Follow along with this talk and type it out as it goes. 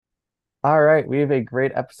All right, we have a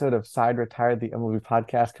great episode of Side Retired, the MLB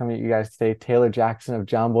podcast coming at you guys today. Taylor Jackson of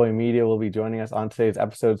JOMBOY Media will be joining us on today's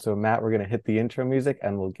episode. So, Matt, we're going to hit the intro music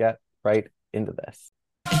and we'll get right into this.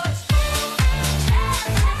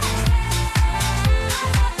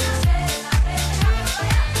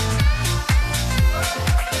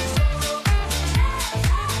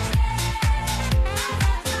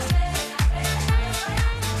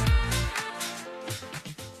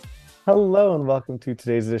 Hello and welcome to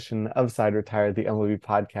today's edition of Side Retired, the MLB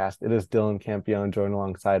podcast. It is Dylan Campione joined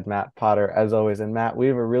alongside Matt Potter as always. And Matt, we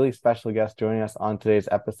have a really special guest joining us on today's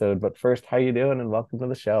episode. But first, how you doing and welcome to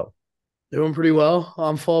the show. Doing pretty well.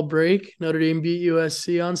 On fall break. Notre Dame beat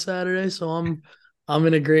USC on Saturday, so I'm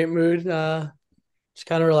in a great mood. Just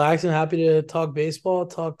kind of relaxing, happy to talk baseball,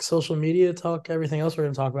 talk social media, talk everything else we're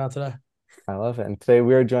going to talk about today. I love it. And today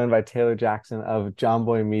we are joined by Taylor Jackson of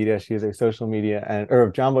JOMBOY Media. She is a social media or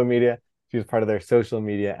of JOMBOY Media. She's part of their social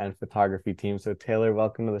media and photography team. So Taylor,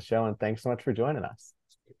 welcome to the show and thanks so much for joining us.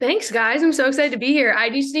 Thanks, guys. I'm so excited to be here. I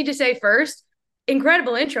just need to say first,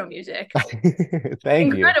 incredible intro music.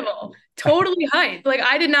 Thank you. Incredible. Totally hype. Like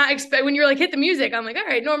I did not expect when you're like hit the music. I'm like, all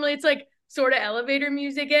right, normally it's like sort of elevator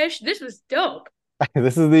music-ish. This was dope.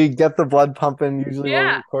 This is the get the blood pumping. Usually we'll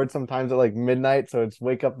Yeah. record sometimes at like midnight, so it's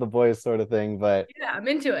wake up the boys sort of thing. But Yeah, I'm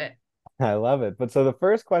into it. I love it. But so the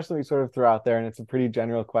first question we sort of throw out there, and it's a pretty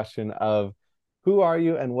general question of who are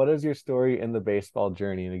you and what is your story in the baseball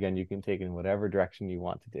journey? And again, you can take it in whatever direction you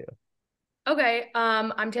want to do. Okay.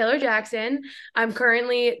 I'm Taylor Jackson. I'm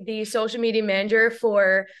currently the social media manager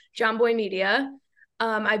for John Boy Media.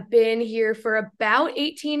 I've been here for about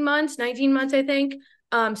 18 months, 19 months, I think.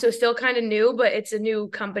 So still kind of new, but it's a new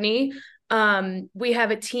company. We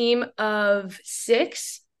have a team of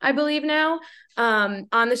 6, I believe now, on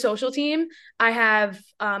the social team. I have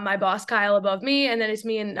my boss Kyle above me, and then it's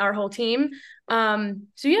me and our whole team.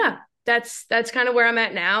 So yeah, that's kind of where I'm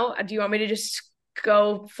at now. Do you want me to just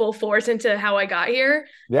go full force into how I got here?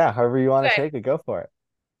 Yeah, however you want to Okay. take it, go for it.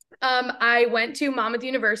 I went to Monmouth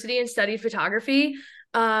University and studied photography.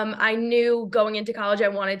 I knew going into college I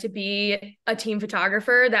wanted to be a team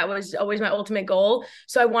photographer. That was always my ultimate goal.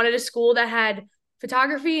 So I wanted a school that had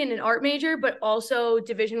photography and an art major, but also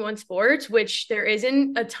Division I sports, which there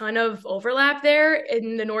isn't a ton of overlap there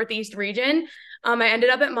in the Northeast region. I ended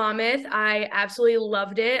up at Monmouth. I absolutely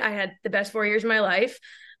loved it. I had the best 4 years of my life.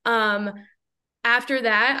 Um, After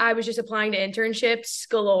that, I was just applying to internships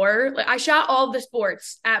galore. Like I shot all the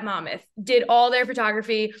sports at Monmouth, did all their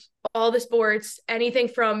photography, all the sports, anything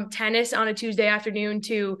from tennis on a Tuesday afternoon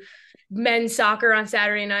to men's soccer on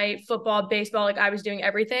Saturday night, football, baseball. Like I was doing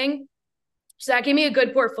everything. So that gave me a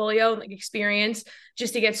good portfolio, like experience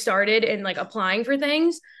just to get started and like applying for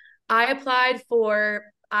things. I applied for,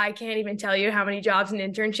 I can't even tell you how many jobs and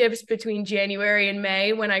internships between January and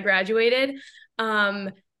May when I graduated.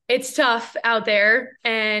 It's tough out there.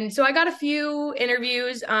 And so I got a few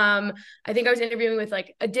interviews. I think I was interviewing with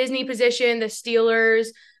like a Disney position, the Steelers,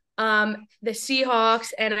 the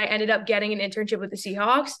Seahawks, and I ended up getting an internship with the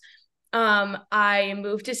Seahawks. I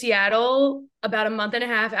moved to Seattle about a month and a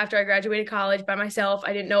half after I graduated college by myself.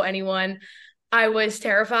 I didn't know anyone. I was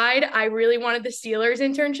terrified. I really wanted the Steelers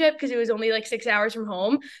internship because it was only like 6 hours from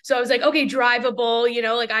home. So I was like, okay, drivable,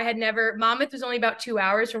 like I had never, Monmouth was only about 2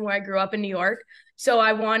 hours from where I grew up in New York. So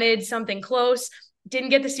I wanted something close. Didn't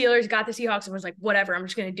get the Steelers, got the Seahawks, and was like, whatever, I'm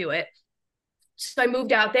just going to do it. So I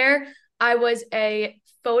moved out there. I was a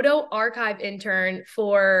photo archive intern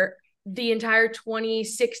for the entire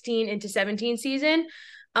 2016 into 17 season.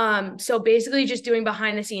 So basically just doing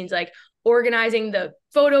behind the scenes, like organizing the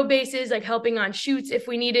photo bases, like helping on shoots if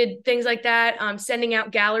we needed things like that, sending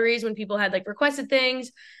out galleries when people had like requested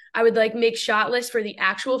things. I would like make shot lists for the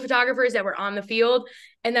actual photographers that were on the field.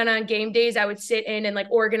 And then on game days, I would sit in and like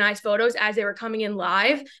organize photos as they were coming in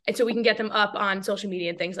live. And so we can get them up on social media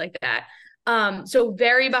and things like that. So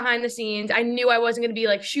very behind the scenes. I knew I wasn't going to be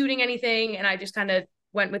like shooting anything. And I just kind of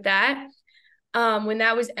went with that. When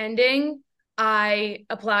that was ending, I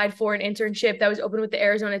applied for an internship that was open with the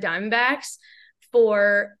Arizona Diamondbacks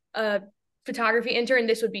for a photography intern.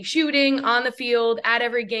 This would be shooting on the field at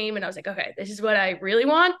every game. And I was like, okay, this is what I really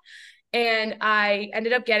want. And I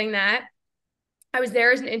ended up getting that. I was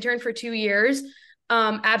there as an intern for 2 years.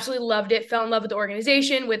 Absolutely loved it. Fell in love with the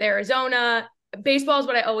organization, with Arizona. Baseball is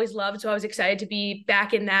what I always loved. So I was excited to be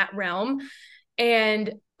back in that realm.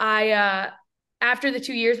 And after the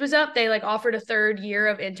 2 years was up, they like offered a third year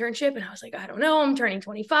of internship. And I was like, I don't know, I'm turning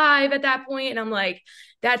 25 at that point. And I'm like,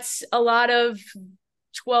 that's a lot of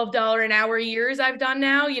 $12 an hour years I've done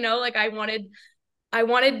now. Like I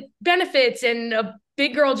wanted benefits and a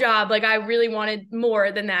big girl job. Like I really wanted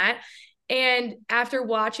more than that. And after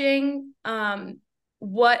watching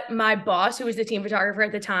what my boss, who was the team photographer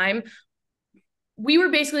at the time, we were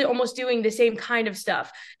basically almost doing the same kind of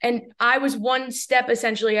stuff. And I was one step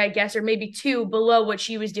essentially, I guess, or maybe two below what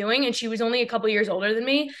she was doing. And she was only a couple years older than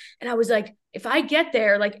me. And I was like, if I get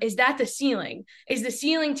there, like, is that the ceiling? Is the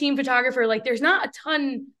ceiling team photographer? Like, there's not a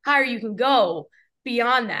ton higher you can go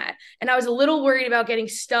beyond that. And I was a little worried about getting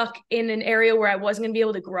stuck in an area where I wasn't going to be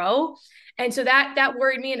able to grow. And so that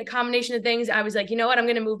worried me. And a combination of things, I was like, you know what, I'm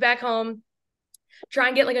going to move back home, try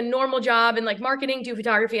and get like a normal job in like marketing, do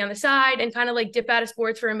photography on the side, and kind of like dip out of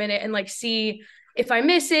sports for a minute and like see if I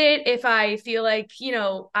miss it, if I feel like, you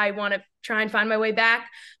know, I want to try and find my way back.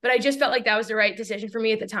 But I just felt like that was the right decision for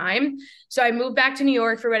me at the time. So I moved back to New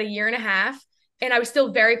York for about a year and a half. And I was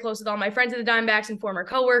still very close with all my friends at the Diamondbacks and former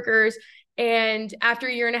coworkers. And after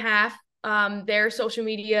a year and a half, their social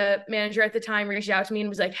media manager at the time reached out to me and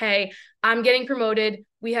was like, hey, I'm getting promoted.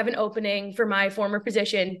 We have an opening for my former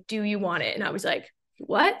position. Do you want it? And I was like,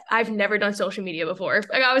 what? I've never done social media before.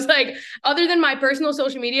 Like, I was like, other than my personal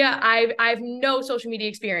social media, I've no social media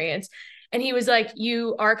experience. And he was like,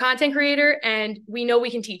 you are a content creator and we know we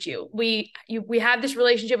can teach you. We have this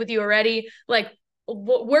relationship with you already. Like,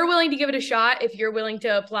 we're willing to give it a shot if you're willing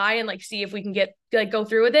to apply and like see if we can get like go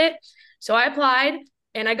through with it. So I applied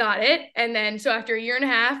and I got it. And then so after a year and a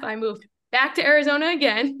half, I moved back to Arizona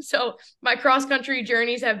again. So my cross country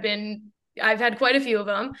journeys I've had quite a few of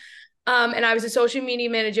them. And I was a social media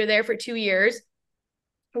manager there for 2 years.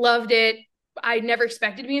 Loved it. I never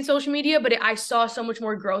expected to be in social media, but I saw so much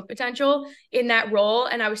more growth potential in that role.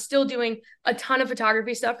 And I was still doing a ton of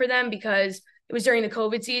photography stuff for them because it was during the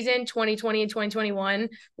COVID season, 2020 and 2021,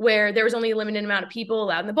 where there was only a limited amount of people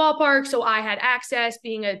allowed in the ballpark. So I had access,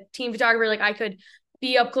 being a team photographer, like I could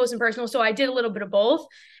be up close and personal. So I did a little bit of both.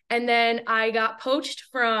 And then I got poached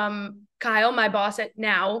from Kyle, my boss at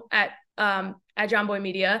JOMBOY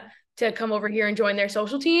Media, to come over here and join their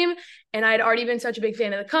social team. And I'd already been such a big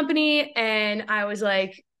fan of the company. And I was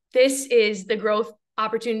like, this is the growth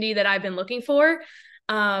opportunity that I've been looking for.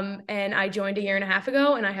 And I joined a year and a half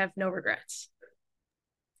ago and I have no regrets.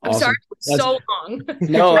 I'm Awesome. sorry, so long.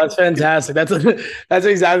 No, that's fantastic. That's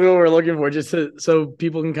exactly what we're looking for, just so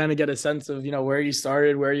people can kind of get a sense of, you know, where you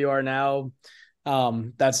started, where you are now.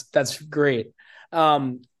 That's great.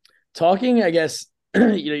 Talking, I guess, you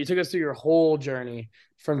know, you took us through your whole journey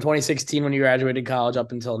from 2016 when you graduated college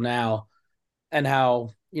up until now, and how,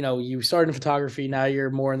 you know, you started in photography. Now you're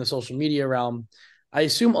more in the social media realm. I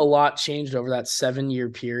assume a lot changed over that 7-year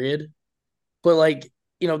period, but like,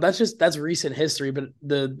 you know, that's recent history, but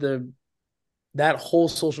that whole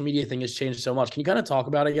social media thing has changed so much. Can you kind of talk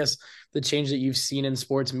about, I guess, the change that you've seen in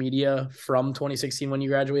sports media from 2016 when you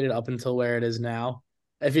graduated up until where it is now,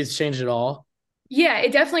 if it's changed at all? Yeah,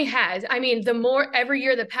 it definitely has. I mean, the more every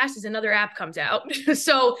year that passes, another app comes out.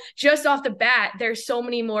 So just off the bat, there's so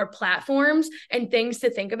many more platforms and things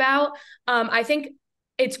to think about. I think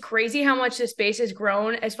it's crazy how much the space has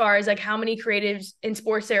grown as far as like how many creatives in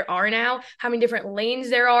sports there are now, how many different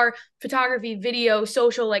lanes there are, photography, video,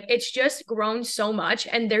 social, like it's just grown so much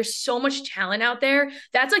and there's so much talent out there.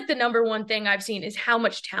 That's like the number one thing I've seen is how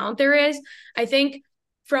much talent there is. I think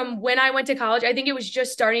from when I went to college, I think it was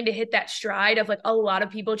just starting to hit that stride of like a lot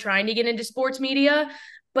of people trying to get into sports media,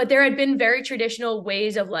 but there had been very traditional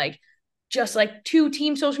ways of like just like 2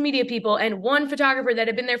 team social media people and 1 photographer that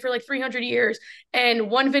had been there for like 300 years and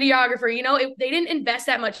 1 videographer. You know, they didn't invest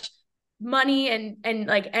that much money and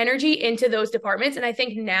like energy into those departments. And I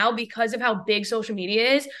think now, because of how big social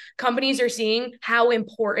media is, companies are seeing how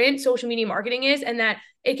important social media marketing is and that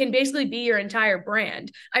it can basically be your entire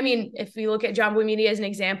brand. I mean, if we look at JOMBOY Media as an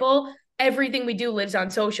example, everything we do lives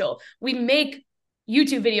on social. We make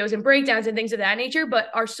YouTube videos and breakdowns and things of that nature, but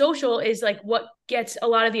our social is like what gets a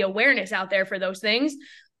lot of the awareness out there for those things.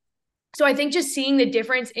 So I think just seeing the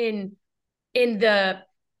difference in the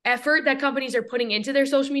effort that companies are putting into their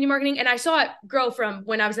social media marketing. And I saw it grow from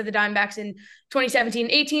when I was at the Diamondbacks in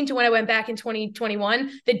 2017-18 to when I went back in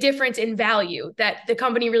 2021, the difference in value that the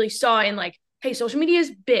company really saw in like, hey, social media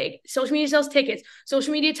is big. Social media sells tickets.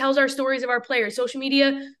 Social media tells our stories of our players. Social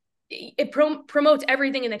media, it promotes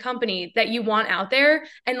everything in the company that you want out there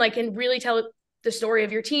and like can really tell the story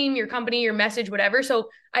of your team, your company, your message, whatever. So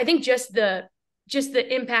I think just the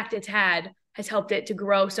impact it's had has helped it to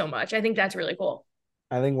grow so much. I think that's really cool.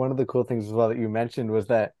 I think one of the cool things as well that you mentioned was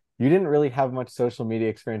that you didn't really have much social media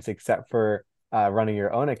experience except for running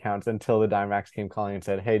your own accounts until the Diamondbacks came calling and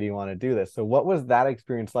said, hey, do you want to do this? So what was that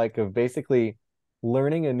experience like of basically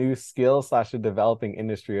learning a new skill / a developing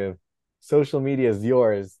industry of social media is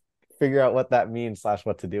yours, figure out what that means /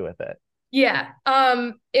 what to do with it? Yeah.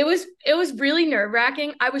 It was really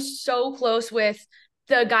nerve-wracking. I was so close with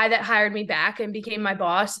the guy that hired me back and became my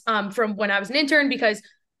boss from when I was an intern, because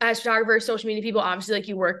as photographers, social media people, obviously like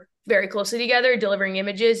you work very closely together, delivering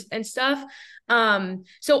images and stuff.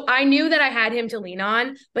 So I knew that I had him to lean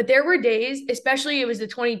on, but there were days, especially it was the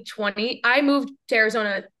 2020. I moved to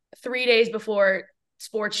Arizona 3 days before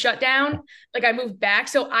sports shut down. Like I moved back.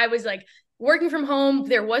 So I was like working from home.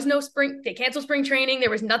 There was no spring, they canceled spring training. There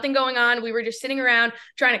was nothing going on. We were just sitting around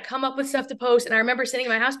trying to come up with stuff to post. And I remember sitting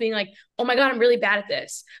in my house being like, oh my God, I'm really bad at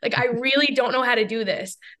this. Like, I really don't know how to do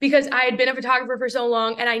this, because I had been a photographer for so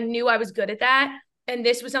long and I knew I was good at that. And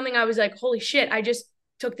this was something I was like, holy shit, I just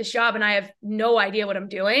took this job and I have no idea what I'm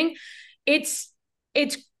doing. It's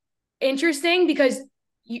interesting because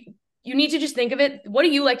you need to just think of it. What do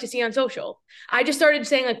you like to see on social? I just started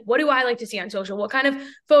saying, like, what do I like to see on social? What kind of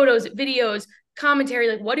photos, videos, commentary,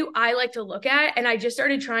 like, what do I like to look at? And I just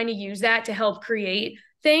started trying to use that to help create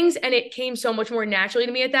things. And it came so much more naturally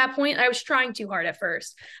to me at that point. I was trying too hard at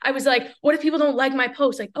first. I was like, what if people don't like my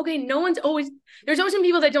post? Like, okay, there's always some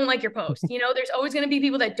people that don't like your post. There's always going to be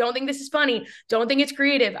people that don't think this is funny, don't think it's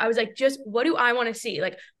creative. I was like, just what do I want to see?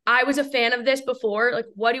 Like, I was a fan of this before. Like,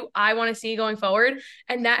 what do I want to see going forward?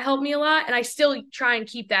 And that helped me a lot. And I still try and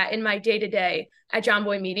keep that in my day to day at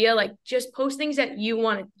JOMBOY Media. Like, just post things that you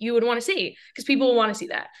would want to see, because people will want to see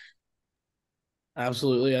that.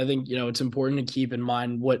 Absolutely. I think, it's important to keep in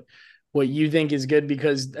mind what you think is good,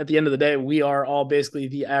 because at the end of the day, we are all basically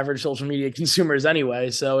the average social media consumers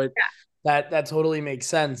anyway. So that totally makes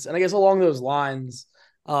sense. And I guess along those lines,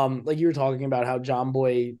 like you were talking about how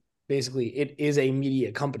JOMBOY, basically it is a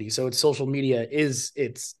media company. So it's social media is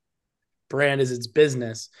its brand, is its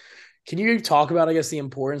business. Can you talk about, I guess, the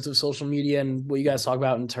importance of social media and what you guys talk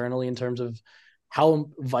about internally in terms of how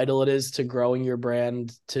vital it is to growing your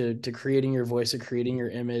brand, to creating your voice, to creating your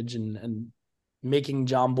image, and making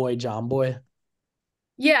JOMBOY?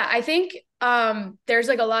 Yeah, I think there's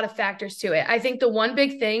like a lot of factors to it. I think the one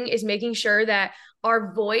big thing is making sure that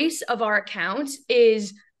our voice of our account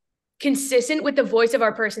is consistent with the voice of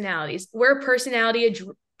our personalities. We're a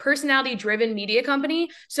personality driven media company.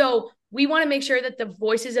 So we want to make sure that the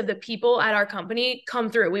voices of the people at our company come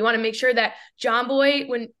through. We want to make sure that JOMBOY,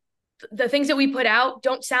 when the things that we put out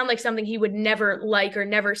don't sound like something he would never like or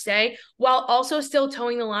never say, while also still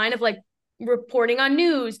towing the line of like reporting on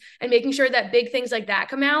news and making sure that big things like that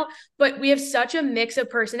come out. But we have such a mix of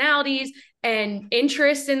personalities and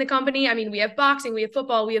interests in the company. I mean, we have boxing, we have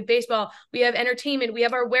football, we have baseball, we have entertainment, we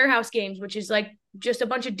have our warehouse games, which is like just a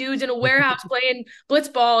bunch of dudes in a warehouse playing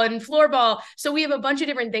blitzball and floorball. So we have a bunch of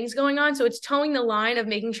different things going on. So it's towing the line of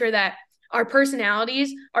making sure that our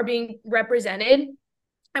personalities are being represented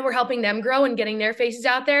and we're helping them grow and getting their faces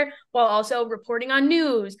out there while also reporting on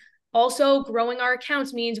news. Also, growing our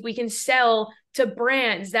accounts means we can sell to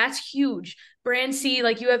brands. That's huge. Brands see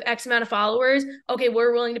like you have X amount of followers. Okay,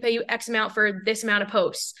 we're willing to pay you X amount for this amount of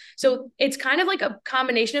posts. So it's kind of like a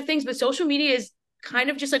combination of things, but social media is kind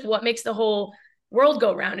of just like what makes the whole world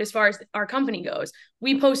go round as far as our company goes.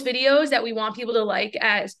 We post videos that we want people to like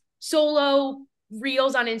as solo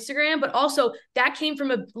reels on Instagram, but also that came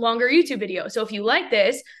from a longer YouTube video. So if you like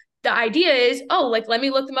this, the idea is, oh, like, let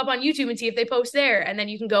me look them up on YouTube and see if they post there. And then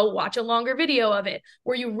you can go watch a longer video of it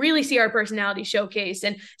where you really see our personality showcased.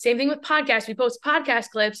 And same thing with podcasts. We post podcast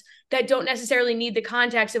clips that don't necessarily need the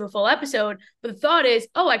context of a full episode. But the thought is,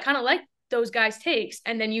 oh, I kind of like those guys' takes.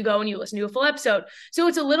 And then you go and you listen to a full episode. So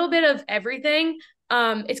it's a little bit of everything.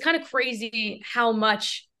 It's kind of crazy how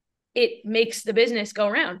much it makes the business go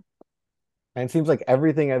around. And it seems like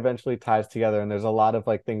everything eventually ties together. And there's a lot of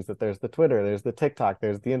like things that there's the Twitter, there's the TikTok,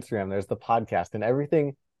 there's the Instagram, there's the podcast, and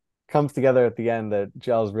everything comes together at the end that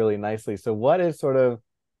gels really nicely. So what is sort of,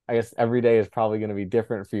 I guess every day is probably going to be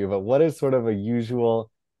different for you, but what is sort of a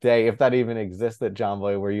usual day, if that even exists at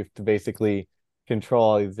JOMBOY, where you have to basically control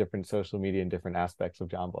all these different social media and different aspects of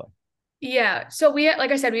JOMBOY? Yeah. So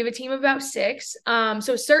like I said, we have a team of about 6.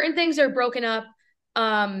 So certain things are broken up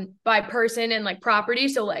by person and like property.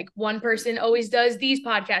 So like one person always does these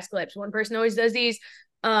podcast clips, one person always does these,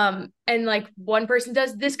 and like one person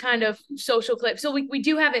does this kind of social clip. So we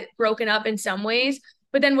do have it broken up in some ways,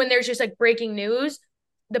 but then when there's just like breaking news,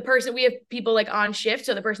 we have people like on shift.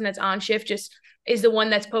 So the person that's on shift just is the one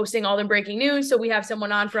that's posting all the breaking news. So we have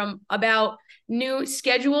someone on from about noon,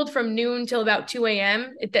 scheduled from noon till about 2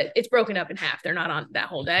 a.m. It's broken up in half. They're not on that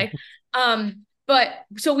whole day. But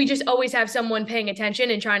so we just always have someone paying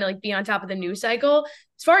attention and trying to like be on top of the news cycle.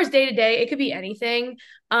 As far as day to day, it could be anything.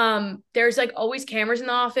 There's like always cameras in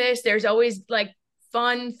the office. There's always like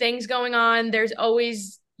fun things going on. There's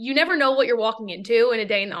always, you never know what you're walking into in a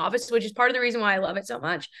day in the office, which is part of the reason why I love it so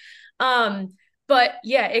much. But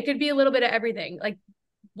yeah, it could be a little bit of everything. Like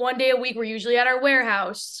one day a week, we're usually at our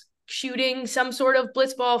warehouse shooting some sort of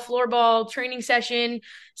blitzball, floorball training session,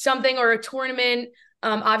 something, or a tournament.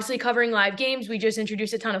 Obviously covering live games. We just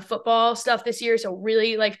introduced a ton of football stuff this year. So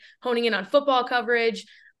really like honing in on football coverage,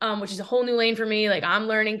 which is a whole new lane for me. Like I'm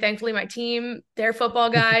learning, thankfully my team, they're football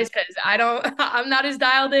guys because I'm not as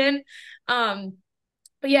dialed in.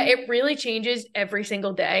 But yeah, it really changes every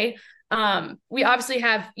single day. We obviously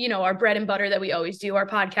have, our bread and butter that we always do, our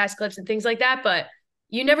podcast clips and things like that, but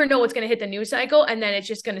you never know what's going to hit the news cycle and then it's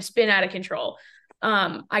just going to spin out of control.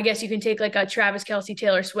 I guess you can take like a Travis Kelce,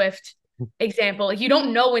 Taylor Swift example. Like you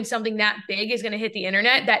don't know when something that big is going to hit the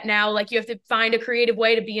internet that now like you have to find a creative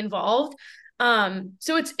way to be involved.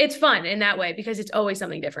 So it's fun in that way because it's always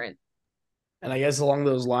something different. And I guess along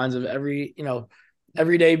those lines of every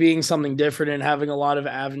day being something different and having a lot of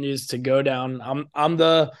avenues to go down. I'm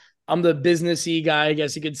the businessy guy, I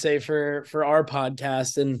guess you could say, for our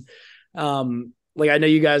podcast. And like I know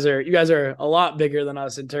you guys are a lot bigger than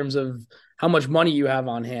us in terms of how much money you have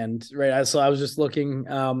on hand, right? So I was just looking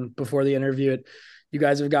before the interview at you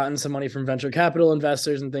guys have gotten some money from venture capital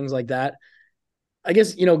investors and things like that. I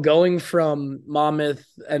guess, going from Monmouth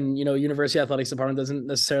and, University Athletics Department doesn't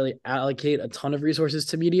necessarily allocate a ton of resources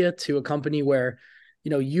to media, to a company where,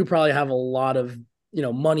 you probably have a lot of,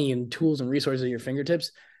 money and tools and resources at your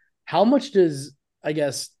fingertips. How much does, I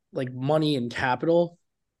guess, like money and capital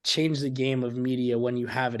change the game of media when you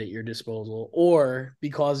have it at your disposal? Or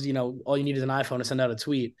because, all you need is an iPhone to send out a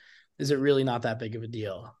tweet, is it really not that big of a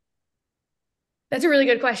deal? That's a really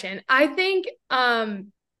good question. I think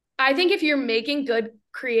if you're making good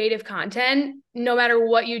creative content, no matter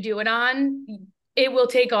what you do it on, it will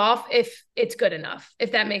take off if it's good enough,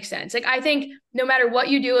 if that makes sense. Like, I think no matter what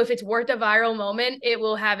you do, if it's worth a viral moment, it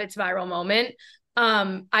will have its viral moment.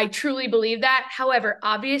 I truly believe that. However,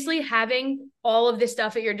 obviously having all of this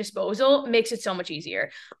stuff at your disposal makes it so much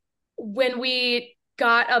easier. When we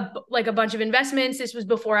got a bunch of investments, this was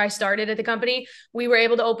before I started at the company, we were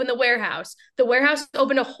able to open the warehouse. The warehouse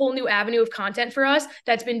opened a whole new avenue of content for us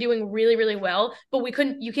that's been doing really, really well, but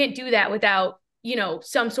you can't do that without,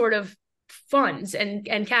 some sort of funds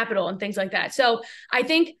and capital and things like that. So I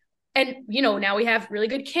think, and now we have really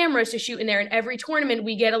good cameras to shoot in there, and every tournament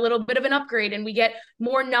we get a little bit of an upgrade and we get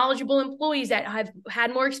more knowledgeable employees that have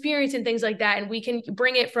had more experience and things like that, and we can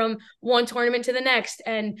bring it from one tournament to the next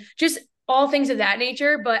and just all things of that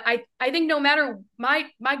nature. But I think no matter, my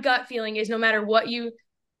gut feeling is no matter what you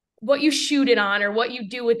shoot it on or what you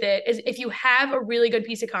do with it, is if you have a really good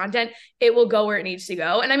piece of content, it will go where it needs to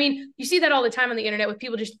go. And I mean, you see that all the time on the internet with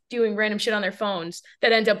people just doing random shit on their phones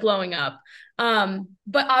that ends up blowing up.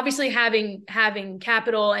 But obviously having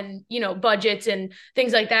capital and, budgets and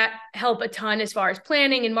things like that help a ton as far as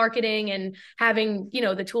planning and marketing and having,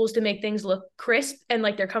 the tools to make things look crisp and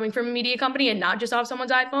like they're coming from a media company and not just off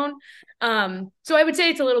someone's iPhone. So I would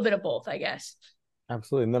say it's a little bit of both, I guess.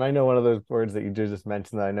 Absolutely. And then I know one of those words that you did just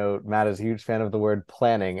mention that I know Matt is a huge fan of, the word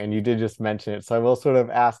planning, and you did just mention it. So I will sort of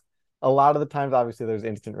ask, a lot of the times, obviously there's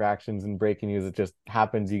instant reactions and breaking news. It just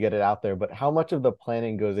happens, you get it out there. But how much of the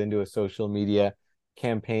planning goes into a social media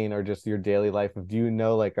campaign or just your daily life? Do you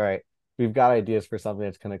know, like, all right, we've got ideas for something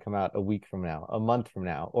that's going to come out a week from now, a month from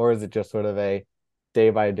now? Or is it just sort of a day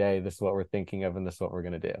by day, this is what we're thinking of and this is what we're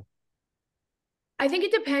going to do? I think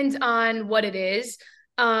it depends on what it is.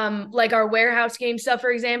 Like our warehouse game stuff,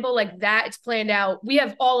 for example, like that, it's planned out. We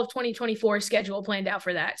have all of 2024 schedule planned out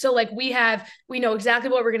for that. So like we know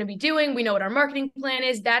exactly what we're going to be doing. We know what our marketing plan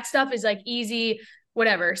is. That stuff is like easy,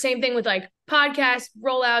 whatever. Same thing with like podcast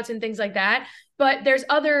rollouts and things like that. But there's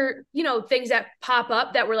other, things that pop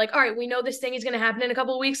up that we're like, all right, we know this thing is going to happen in a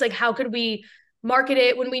couple of weeks. Like, how could we market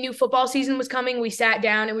it? When we knew football season was coming, we sat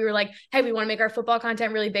down and we were like, hey, we want to make our football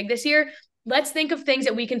content really big this year. Let's think of things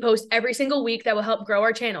that we can post every single week that will help grow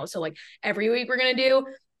our channel. So like every week we're going to do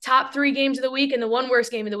top 3 games of the week and the one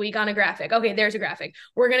worst game of the week on a graphic. Okay, there's a graphic.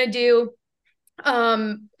 We're going to do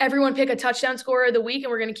everyone pick a touchdown scorer of the week and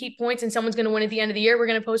we're going to keep points and someone's going to win at the end of the year. We're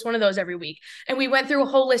going to post one of those every week. And we went through a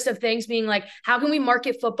whole list of things being like, how can we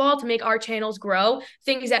market football to make our channels grow?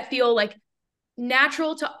 Things that feel like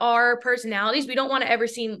natural to our personalities. We don't want to ever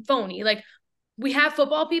seem phony. Like, we have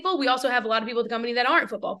football people. We also have a lot of people at the company that aren't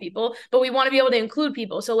football people, but we want to be able to include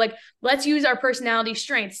people. So like, let's use our personality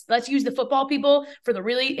strengths. Let's use the football people for the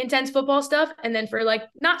really intense football stuff. And then for like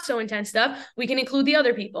not so intense stuff, we can include the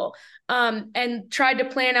other people. And tried to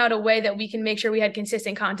plan out a way that we can make sure we had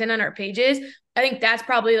consistent content on our pages. I think that's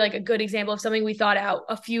probably like a good example of something we thought out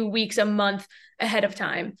a few weeks, a month ahead of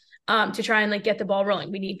time. To try and like get the ball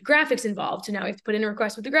rolling. We need graphics involved. So now we have to put in a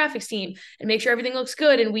request with the graphics team and make sure everything looks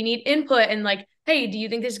good. And we need input and like hey, do you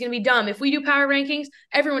think this is going to be dumb? If we do power rankings,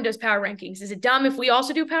 everyone does power rankings. Is it dumb if we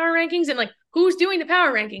also do power rankings? And like, who's doing the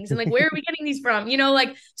power rankings? And like, where are we getting these from?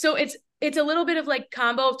 Like, so it's a little bit of like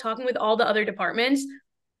combo of talking with all the other departments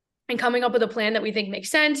and coming up with a plan that we think makes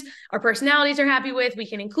sense, our personalities are happy with, we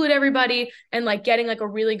can include everybody, and like getting like a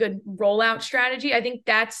really good rollout strategy. I think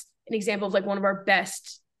that's an example of like one of our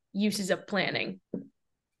best uses of planning.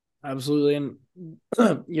 Absolutely. And,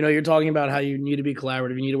 you're talking about how you need to be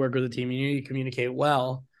collaborative, you need to work with a team, you need to communicate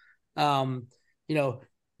well. You know,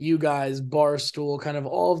 you guys, Barstool, kind of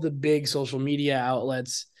all of the big social media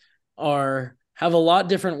outlets have a lot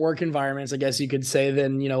different work environments, I guess you could say,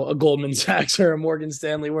 than, a Goldman Sachs or a Morgan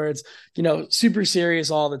Stanley, where it's, super serious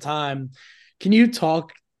all the time. Can you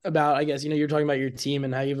talk about, I guess, you're talking about your team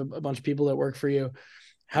and how you have a bunch of people that work for you,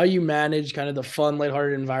 how you manage kind of the fun,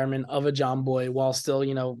 lighthearted environment of a JOMBOY while still,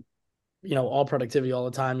 all productivity all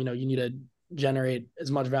the time. You need to generate as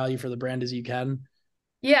much value for the brand as you can.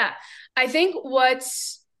 Yeah. I think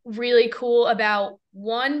what's really cool about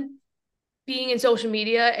one, being in social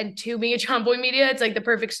media, and two, being a JOMBOY media, it's like the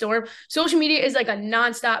perfect storm. Social media is like a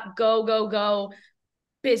nonstop go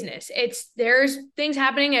business. There's things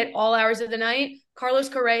happening at all hours of the night. Carlos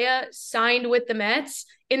Correa signed with the Mets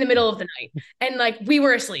in the middle of the night, and like we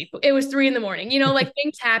were asleep. It was 3 a.m. Like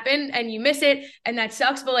things happen and you miss it, and that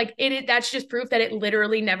sucks. But like that's just proof that it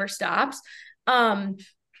literally never stops.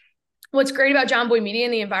 What's great about JOMBOY Media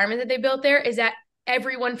and the environment that they built there is that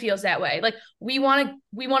everyone feels that way. Like we want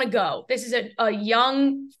to go. This is a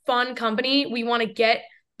young, fun company. We want to get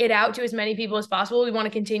it out to as many people as possible. We want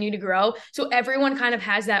to continue to grow. So everyone kind of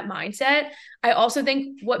has that mindset. I also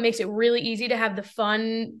think what makes it really easy to have the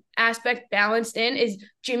fun aspect balanced in is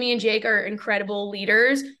Jimmy and Jake are incredible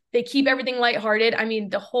leaders. They keep everything lighthearted. I mean,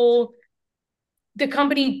 the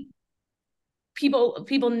company,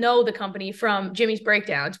 people know the company from Jimmy's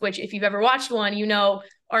breakdowns, which if you've ever watched one,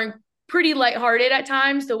 are pretty lighthearted at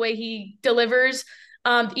times, the way he delivers.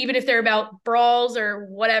 Even if they're about brawls or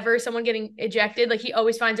whatever, someone getting ejected, like he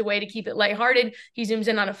always finds a way to keep it lighthearted. He zooms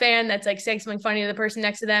in on a fan that's like saying something funny to the person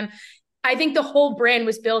next to them. I think the whole brand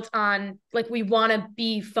was built on like, we want to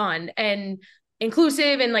be fun and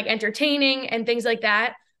inclusive and like entertaining and things like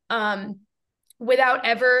that, without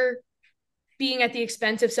ever being at the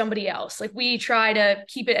expense of somebody else. Like we try to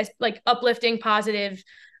keep it as like uplifting, positive.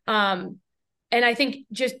 And I think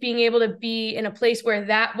just being able to be in a place where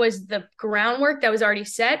that was the groundwork that was already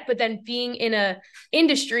set, but then being in a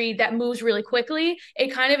industry that moves really quickly,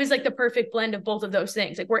 it kind of is like the perfect blend of both of those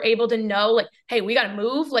things. Like we're able to know like, hey, we got to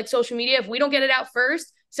move. Like social media, if we don't get it out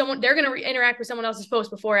first, they're going to interact with someone else's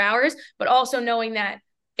post before ours, but also knowing that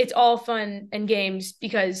it's all fun and games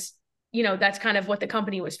because, that's kind of what the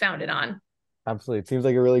company was founded on. Absolutely. It seems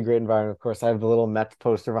like a really great environment. Of course, I have the little Mets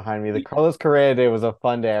poster behind me. The Carlos Correa day was a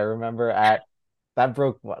fun day. I remember that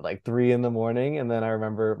broke like 3 a.m. And then I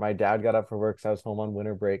remember my dad got up for work, so I was home on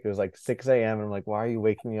winter break. It was like 6 a.m. And I'm like, why are you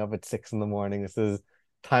waking me up at 6 a.m? This is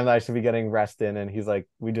time that I should be getting rest in. And he's like,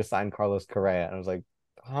 we just signed Carlos Correa. And I was like,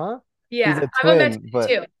 huh? Yeah, He's a I'm a Mets twin, but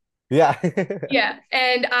too. yeah. Yeah.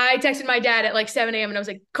 And I texted my dad at like 7 a.m. and I was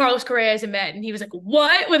like, Carlos Correa is a Met. And he was like,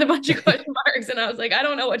 what? With a bunch of question marks. And I was like, I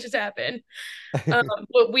don't know what just happened.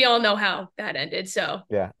 But we all know how that ended. So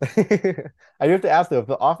Yeah. I do have to ask though, if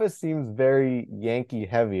the office seems very Yankee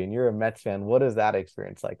heavy and you're a Mets fan, what is that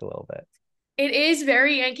experience like a little bit? it is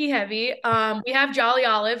very Yankee heavy. We have Jolly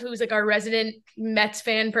Olive, who's like our resident Mets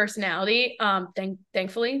fan personality.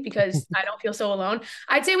 Thankfully, because I don't feel so alone.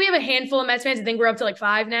 I'd say we have a handful of Mets fans. I think we're up to like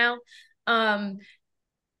 5 now. I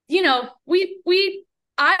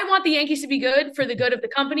want the Yankees to be good for the good of the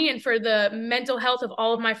company and for the mental health of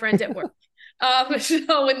all of my friends at work.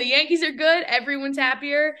 So when the Yankees are good, everyone's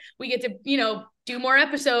happier. We get to, do more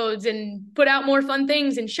episodes and put out more fun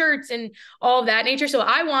things and shirts and all of that nature. So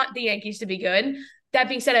I want the Yankees to be good. That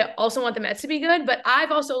being said, I also want the Mets to be good, but I've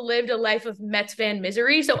also lived a life of Mets fan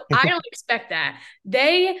misery. So I don't expect that.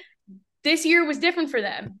 This year was different for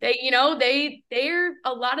them. They're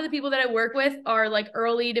a lot of the people that I work with are like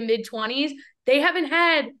early to mid 20s. They haven't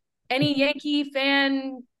had any Yankee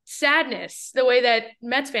fan sadness the way that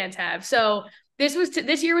Mets fans have. So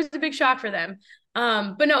this year was a big shock for them.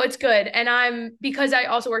 But no, it's good. And because I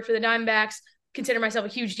also work for the Diamondbacks, consider myself a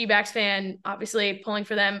huge D-backs fan, obviously pulling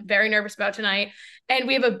for them, very nervous about tonight. And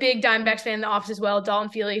we have a big Diamondbacks fan in the office as well, Dalton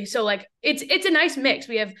Feely. So like, it's a nice mix.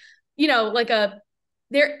 We have,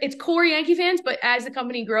 it's core Yankee fans, but as the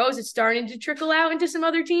company grows, it's starting to trickle out into some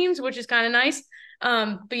other teams, which is kind of nice.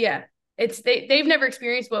 But yeah, they've never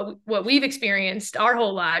experienced what we've experienced our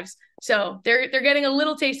whole lives. So they're getting a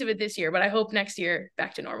little taste of it this year, but I hope next year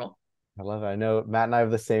back to normal. I love it. I know Matt and I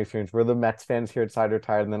have the same experience. We're the Mets fans here at Side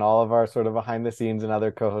Retired, and then all of our sort of behind the scenes and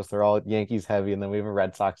other co-hosts are all Yankees heavy, and then we have a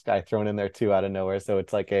Red Sox guy thrown in there too out of nowhere. So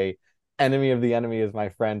it's like a enemy of the enemy is my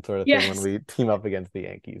friend sort of thing when Yes. we team up against the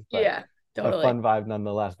Yankees. But Yeah, a totally. fun vibe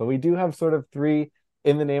nonetheless. But we do have sort of three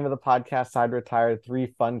in the name of the podcast, Side Retired, three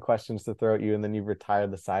fun questions to throw at you, and then you've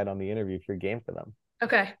retired the side on the interview if you're game for them.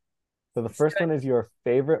 Okay. So the Let's do first it. one is your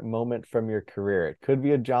favorite moment from your career. It could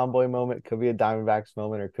be a John Boy moment, could be a Diamondbacks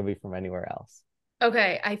moment, or it could be from anywhere else.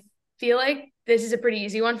 Okay, I feel like this is a pretty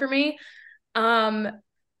easy one for me. Um,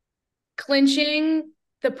 Clinching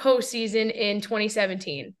the postseason in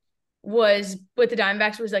 2017 was with the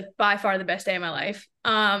Diamondbacks was like by far the best day of my life.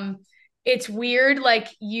 It's weird, like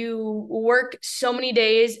you work so many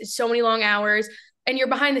days, so many long hours, and you're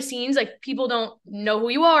behind the scenes, like people don't know who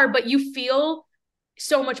you are, but you feel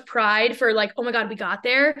so much pride for like, oh my God, we got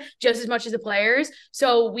there just as much as the players.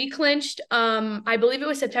 So we clinched, I believe it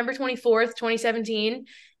was September 24th, 2017.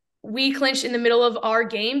 We clinched in the middle of our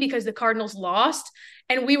game because the Cardinals lost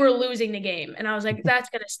and we were losing the game. And I was like, that's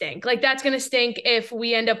going to stink. Like, that's going to stink if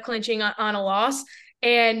we end up clinching on a loss.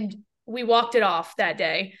 And we walked it off that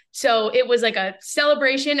day. So it was like a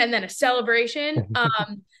celebration and then a celebration.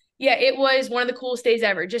 Yeah, it was one of the coolest days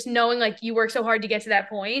ever. Just knowing like you work so hard to get to that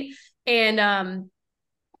point. And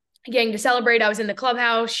getting to celebrate. I was in the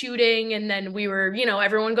clubhouse shooting, and then we were,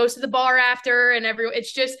 everyone goes to the bar after, and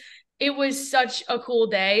it was such a cool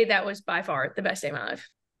day. That was by far the best day of my life.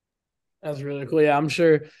 That's really cool. Yeah, I'm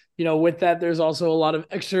sure, with that, there's also a lot of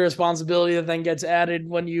extra responsibility that then gets added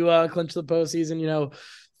when you clinch the postseason, a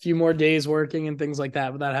few more days working and things like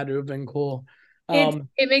that. But that had to have been cool.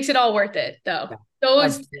 It makes it all worth it, though.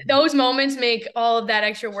 Yeah, Those moments make all of that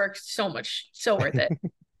extra work so worth it.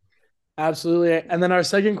 absolutely. And then our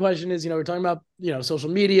second question is, we're talking about, social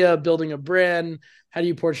media, building a brand. How do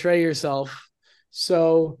you portray yourself?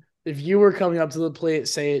 So if you were coming up to the plate,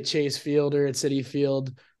 say at Chase Field or at Citi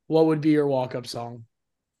Field, what would be your walk-up song?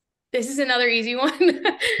 This is another easy one.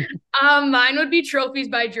 Mine would be Trophies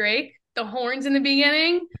by Drake. The horns in the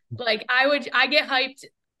beginning. Like I get hyped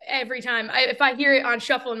every time. If I hear it on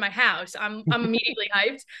shuffle in my house, I'm immediately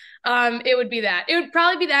hyped. It would be that. It would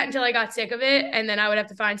probably be that until I got sick of it, and then I would have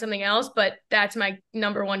to find something else. But that's my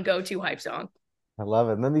number one go-to hype song. I love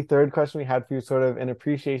it. And then the third question we had for you, sort of in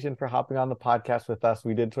appreciation for hopping on the podcast with us,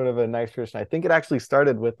 we did sort of a nice tradition. I think it actually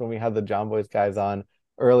started with when we had the John Boys guys on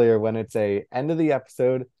earlier, when it's a end of the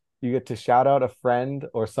episode, you get to shout out a friend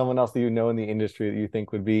or someone else that you know in the industry that you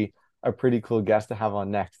think would be a pretty cool guest to have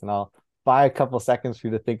on next. And I'll buy a couple seconds for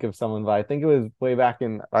you to think of someone, but I think it was way back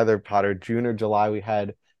in either Potter, June or July, we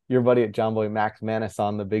had your buddy at John Boy, Max Manis,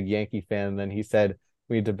 on, the big Yankee fan. And then he said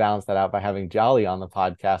we need to balance that out by having Jolly on the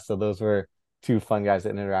podcast. So those were two fun guys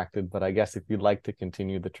that interacted. But I guess if you'd like to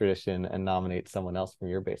continue the tradition and nominate someone else from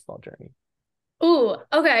your baseball journey. Ooh,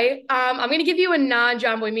 okay. I'm gonna give you a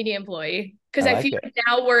non-John Boy Media employee because I I like feel it. like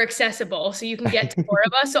now we're accessible, so you can get to more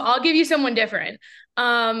of us. So I'll give you someone different.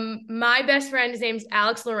 My best friend, his name's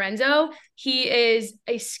Alex Lorenzo. He is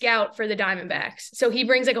a scout for the Diamondbacks, so he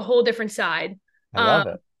brings like a whole different side I love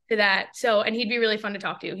it. to that. So, and he'd be really fun to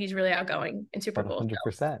talk to. He's really outgoing and super cool.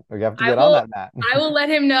 So 100%. We have to I get on will, that, Matt. I will let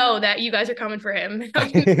him know that you guys are coming for him. I'll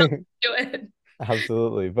do it.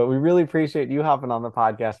 Absolutely. But we really appreciate you hopping on the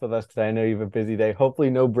podcast with us today. I know you have a busy day. Hopefully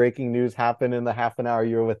no breaking news happened in the half an hour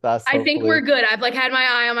you were with us. I think Hopefully. we're good. I've like had my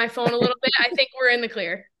eye on my phone a little bit. I think we're in the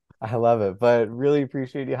clear. I love it. But really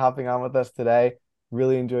appreciate you hopping on with us today.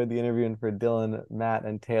 Really enjoyed the interview. And for Dylan, Matt,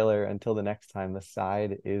 and Taylor, until the next time, the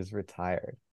side is retired.